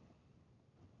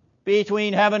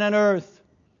 between heaven and earth.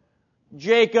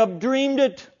 Jacob dreamed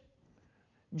it.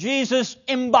 Jesus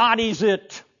embodies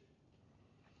it.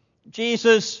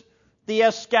 Jesus, the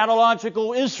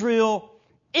eschatological Israel,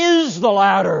 is the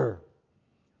ladder.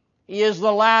 He is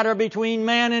the ladder between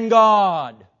man and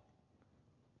God.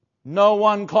 No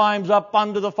one climbs up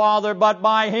unto the Father but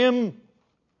by Him.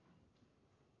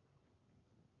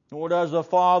 Nor does the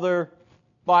Father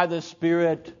by the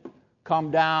Spirit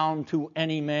come down to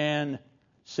any man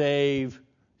save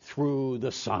through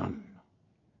the Son.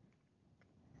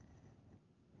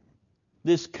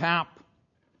 This cap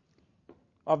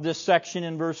of this section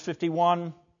in verse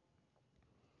 51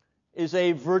 is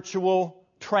a virtual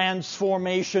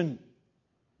transformation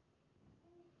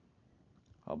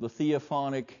of the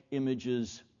theophanic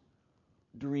images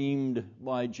dreamed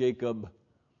by Jacob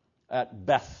at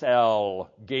Bethel,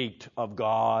 gate of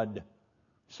God,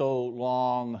 so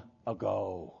long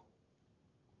ago.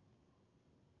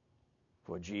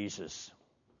 For Jesus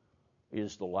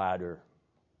is the ladder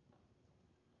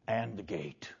and the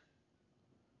gate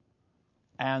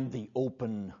and the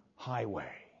open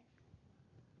highway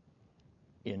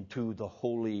into the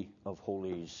Holy of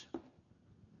Holies,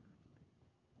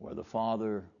 where the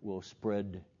Father will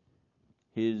spread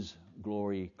His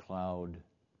glory cloud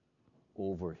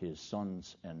over His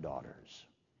sons and daughters.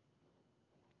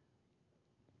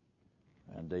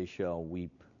 And they shall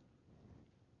weep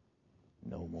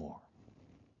no more,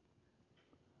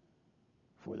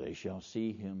 for they shall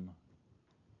see Him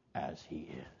as He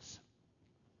is,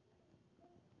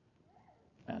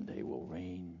 and they will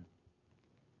reign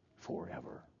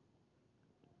forever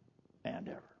and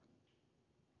ever.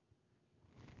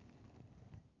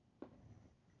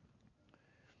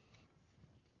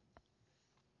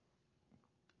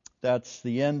 That's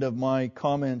the end of my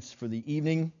comments for the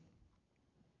evening.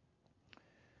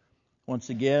 Once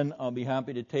again, I'll be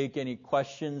happy to take any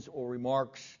questions or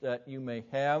remarks that you may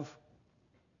have.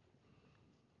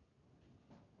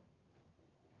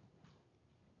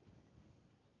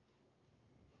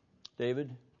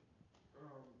 David?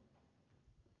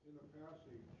 In the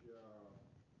passage,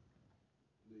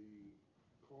 the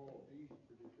call of these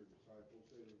particular disciples,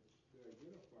 they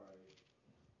identify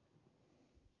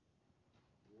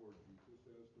the Lord Jesus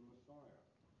as the Messiah.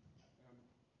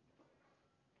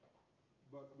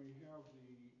 But we have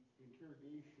the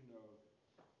interrogation of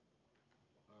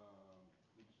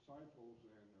the disciples,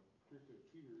 and particularly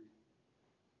Peter.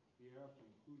 He asks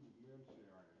them, "Who do men say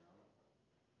I am?"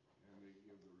 And they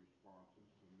give the responses,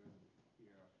 and then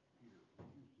he asks Peter, "Who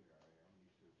do you say I am?" And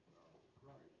he says, "Thou art the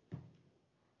Christ."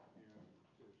 And he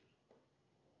says,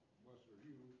 "Blessed are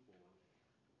you, for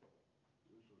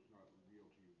this was not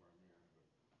revealed to you by man,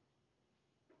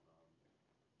 but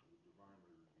it was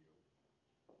divinely revealed."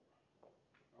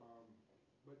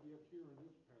 But yet here in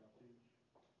this passage,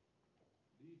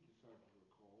 these disciples are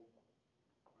called,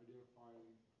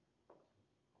 identifying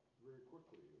very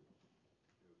quickly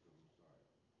as the Messiah.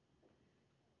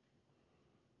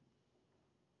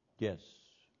 Yes.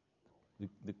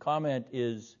 The comment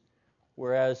is,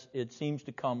 whereas it seems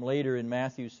to come later in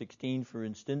Matthew 16, for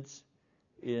instance,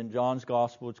 in John's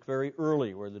Gospel, it's very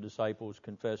early where the disciples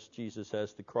confess Jesus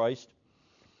as the Christ.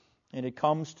 And it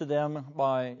comes to them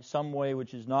by some way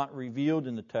which is not revealed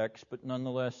in the text, but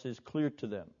nonetheless is clear to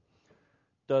them.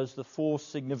 Does the full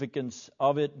significance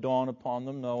of it dawn upon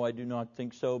them? No, I do not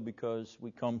think so, because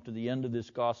we come to the end of this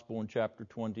Gospel in chapter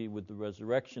 20 with the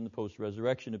resurrection, the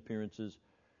post-resurrection appearances,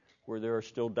 where there are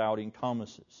still doubting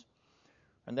Thomases.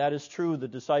 And that is true, the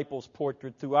disciples'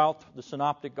 portrait throughout the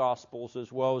Synoptic Gospels as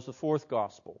well as the fourth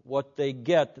Gospel. What they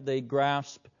get, they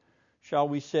grasp, shall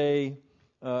we say,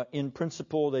 in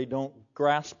principle, they don't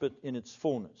grasp it in its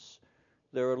fullness.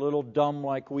 They're a little dumb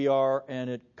like we are,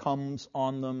 and it comes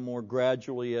on them more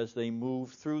gradually as they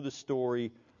move through the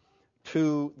story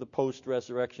to the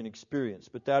post-resurrection experience.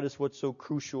 But that is what's so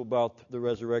crucial about the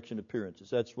resurrection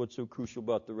appearances. That's what's so crucial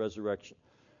about the resurrection.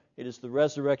 It is the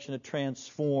resurrection that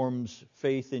transforms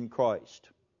faith in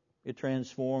Christ. It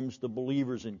transforms the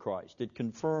believers in Christ. It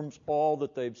confirms all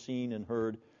that they've seen and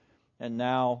heard, and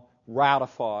now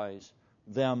ratifies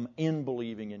them in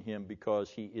believing in Him, because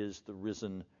He is the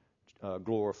risen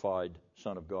glorified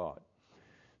Son of God.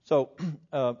 So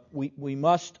we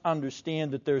must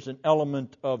understand that there's an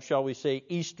element of, shall we say,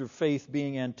 Easter faith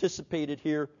being anticipated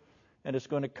here, and it's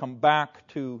going to come back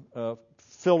to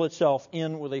fill itself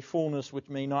in with a fullness which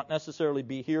may not necessarily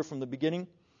be here from the beginning.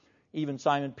 Even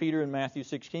Simon Peter in Matthew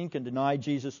 16 can deny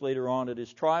Jesus later on at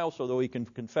his trial, so though he can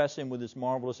confess him with his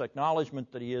marvelous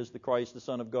acknowledgement that he is the Christ, the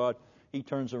Son of God, he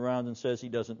turns around and says he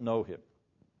doesn't know him.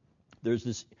 There's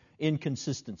this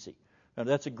inconsistency. Now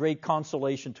that's a great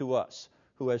consolation to us,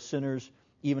 who as sinners,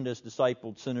 even as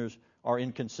discipled sinners, are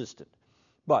inconsistent.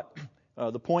 But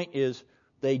the point is,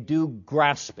 they do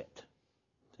grasp it.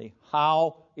 See,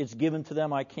 how it's given to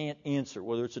them, I can't answer.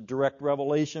 Whether it's a direct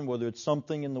revelation, whether it's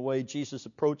something in the way Jesus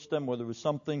approached them, whether it was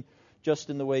something just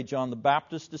in the way John the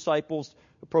Baptist's disciples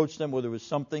approached them, whether it was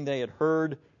something they had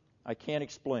heard, I can't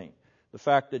explain. The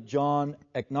fact that John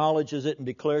acknowledges it and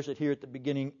declares it here at the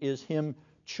beginning is him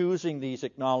choosing these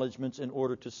acknowledgments in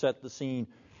order to set the scene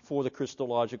for the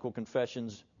Christological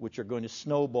confessions, which are going to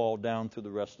snowball down through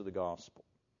the rest of the gospel.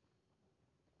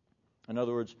 In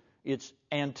other words, it's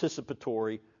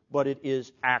anticipatory, but it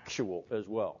is actual as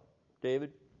well.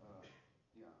 David?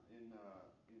 In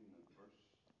verse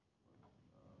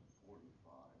 4 and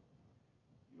 5,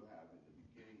 you have at the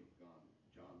beginning of John's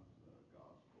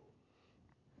gospel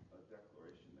a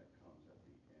declaration that comes at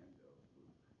the end of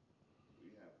Luke.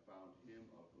 We have found him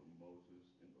of whom Moses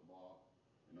in the law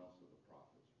and also the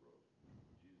prophets wrote,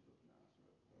 Jesus of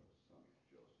Nazareth, son of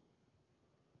Joseph.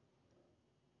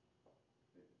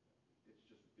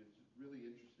 It's really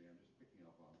interesting. I'm just picking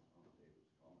up on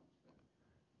David's comments that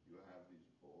you have these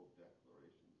bold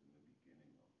declarations in the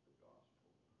beginning of the gospel,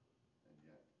 and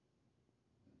yet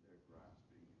they're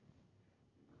grasping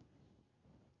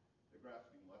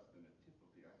less than a tip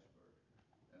of the iceberg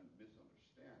and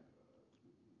misunderstand who this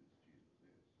Jesus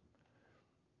is.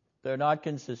 They're not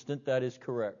consistent. That is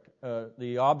correct.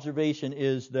 The observation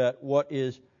is that what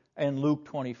is in Luke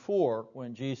 24,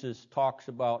 when Jesus talks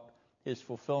about his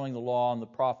fulfilling the law and the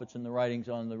prophets and the writings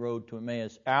on the road to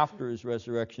Emmaus after his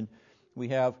resurrection, we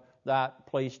have that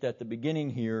placed at the beginning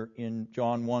here in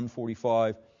John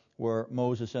 1:45, where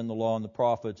Moses and the law and the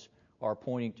prophets are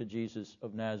pointing to Jesus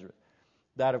of Nazareth.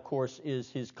 That, of course, is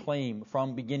his claim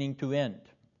from beginning to end.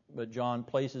 But John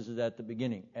places it at the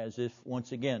beginning, as if,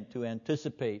 once again, to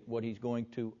anticipate what he's going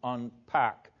to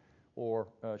unpack or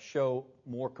show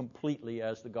more completely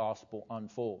as the gospel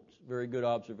unfolds. Very good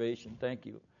observation. Thank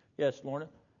you. Yes, Lorna?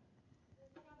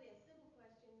 It's probably a simple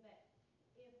question, but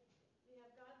if you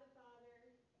have God the Father,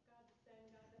 God the Son,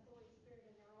 God the Holy Spirit,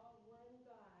 and they're all one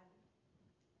God,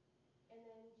 and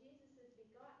then Jesus is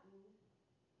begotten,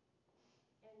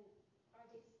 and are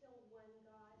they still one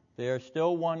God? They are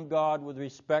still one God with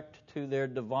respect to their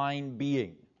divine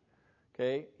being.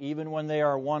 Okay? Even when they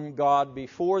are one God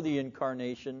before the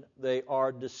incarnation, they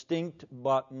are distinct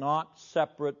but not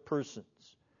separate persons.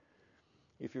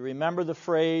 If you remember the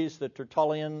phrase that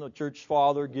Tertullian, the church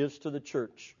father, gives to the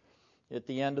church at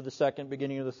the end of the second,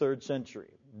 beginning of the third century,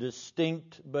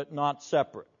 distinct but not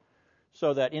separate.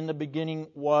 So that in the beginning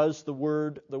was the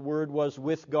Word was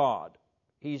with God.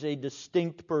 He's a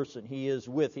distinct person. He is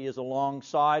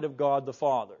alongside of God the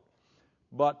Father.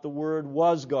 But the Word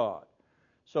was God.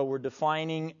 So we're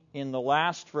defining in the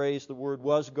last phrase, the Word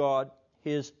was God,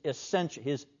 his essential,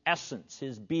 his essence,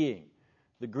 his being.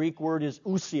 The Greek word is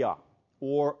ousia,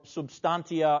 or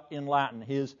substantia in Latin,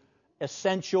 his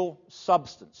essential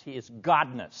substance, his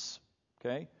godness.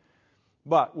 Okay?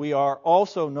 But we are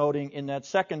also noting in that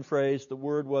second phrase, the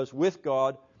Word was with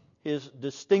God, his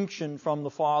distinction from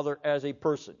the Father as a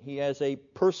person. He has a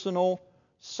personal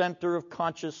center of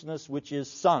consciousness which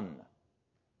is Son.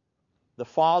 The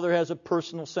Father has a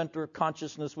personal center of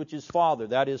consciousness which is Father.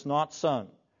 That is not Son.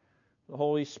 The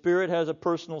Holy Spirit has a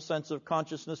personal sense of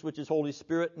consciousness which is Holy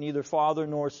Spirit, neither Father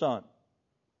nor Son.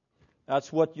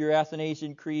 That's what your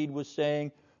Athanasian Creed was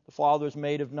saying. The Father is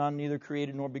made of none, neither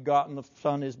created nor begotten. The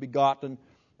Son is begotten,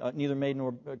 neither made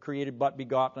nor created but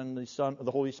begotten.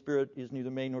 The Holy Spirit is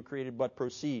neither made nor created but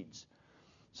proceeds.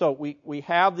 So we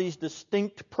have these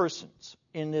distinct persons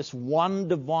in this one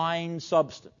divine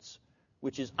substance,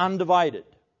 which is undivided.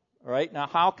 All right? Now,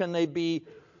 how can they be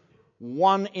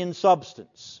one in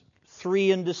substance,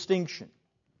 three in distinction?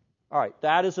 All right,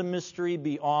 that is a mystery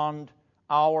beyond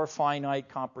our finite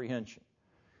comprehension.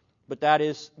 But that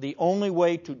is the only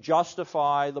way to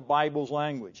justify the Bible's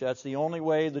language. That's the only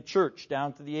way the church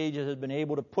down through the ages has been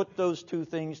able to put those two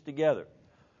things together.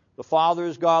 The Father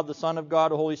is God, the Son of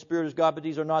God, the Holy Spirit is God, but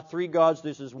these are not three gods,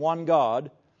 this is one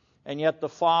God. And yet the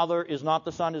Father is not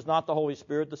the Son, is not the Holy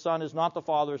Spirit. The Son is not the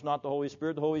Father, is not the Holy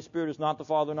Spirit. The Holy Spirit is not the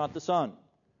Father, not the Son.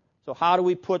 So how do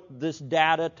we put this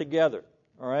data together?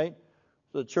 All right?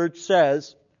 So the church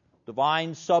says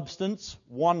divine substance,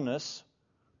 oneness,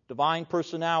 divine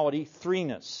personality,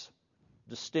 threeness,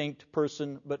 distinct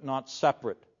person but not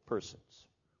separate persons.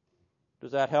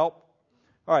 Does that help?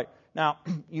 All right. Now,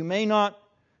 you may not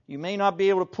be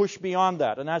able to push beyond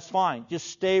that, and that's fine. Just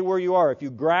stay where you are. If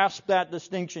you grasp that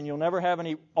distinction, you'll never have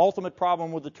any ultimate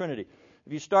problem with the Trinity.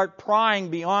 If you start prying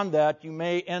beyond that, you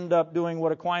may end up doing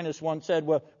what Aquinas once said.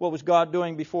 Well, what was God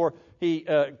doing before He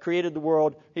created the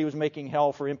world? He was making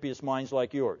hell for impious minds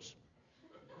like yours.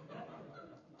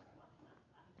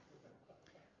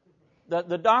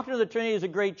 The doctrine of the Trinity is a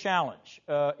great challenge.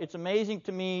 It's amazing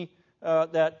to me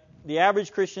that the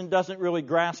average Christian doesn't really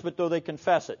grasp it, though they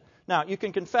confess it. Now, you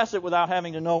can confess it without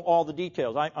having to know all the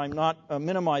details. I'm not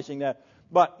minimizing that.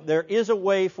 But there is a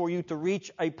way for you to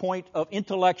reach a point of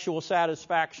intellectual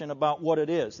satisfaction about what it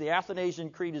is. The Athanasian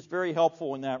Creed is very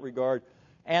helpful in that regard,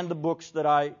 and the books that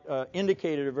I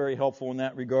indicated are very helpful in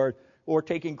that regard, or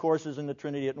taking courses in the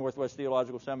Trinity at Northwest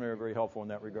Theological Seminary are very helpful in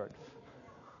that regard.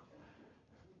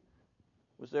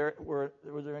 Was there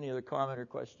any other comment or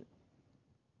question?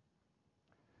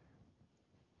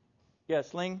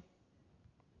 Yes, Ling?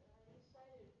 You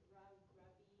cited Rabbi,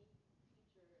 teacher,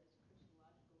 as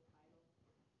Christological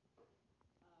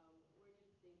title. Where do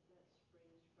you think that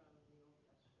springs from in the Old Testament?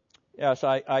 Yes,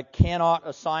 I cannot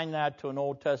assign that to an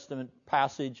Old Testament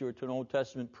passage or to an Old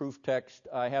Testament proof text.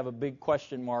 I have a big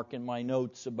question mark in my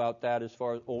notes about that as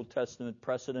far as Old Testament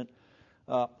precedent.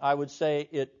 I would say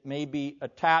it may be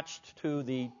attached to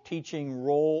the teaching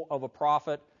role of a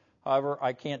prophet. However,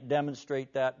 I can't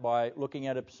demonstrate that by looking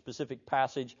at a specific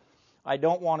passage. I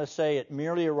don't want to say it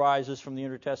merely arises from the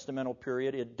intertestamental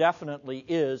period. It definitely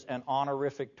is an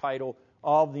honorific title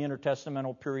of the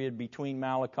intertestamental period between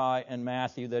Malachi and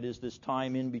Matthew, that is, this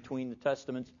time in between the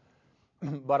Testaments.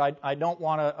 But I don't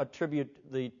want to attribute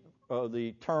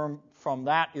the term from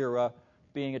that era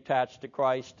being attached to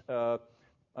Christ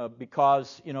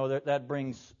because, that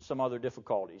brings some other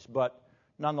difficulties. But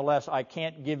nonetheless, I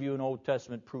can't give you an Old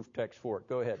Testament proof text for it.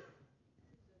 Go ahead.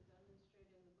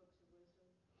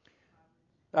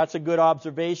 That's a good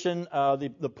observation.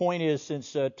 The point is,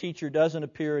 since teacher doesn't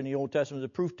appear in the Old Testament as a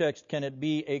proof text, can it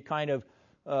be a kind of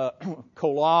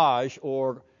collage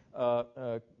or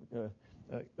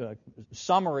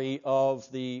summary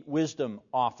of the wisdom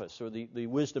office or the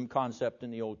wisdom concept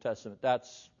in the Old Testament?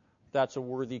 That's a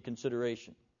worthy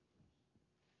consideration.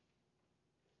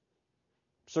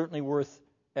 Certainly worth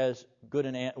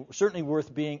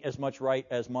being as much right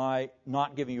as my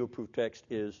not giving you a proof text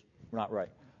is not right.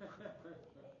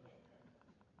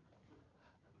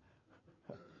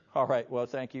 All right, well,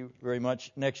 thank you very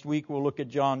much. Next week we'll look at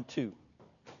John 2.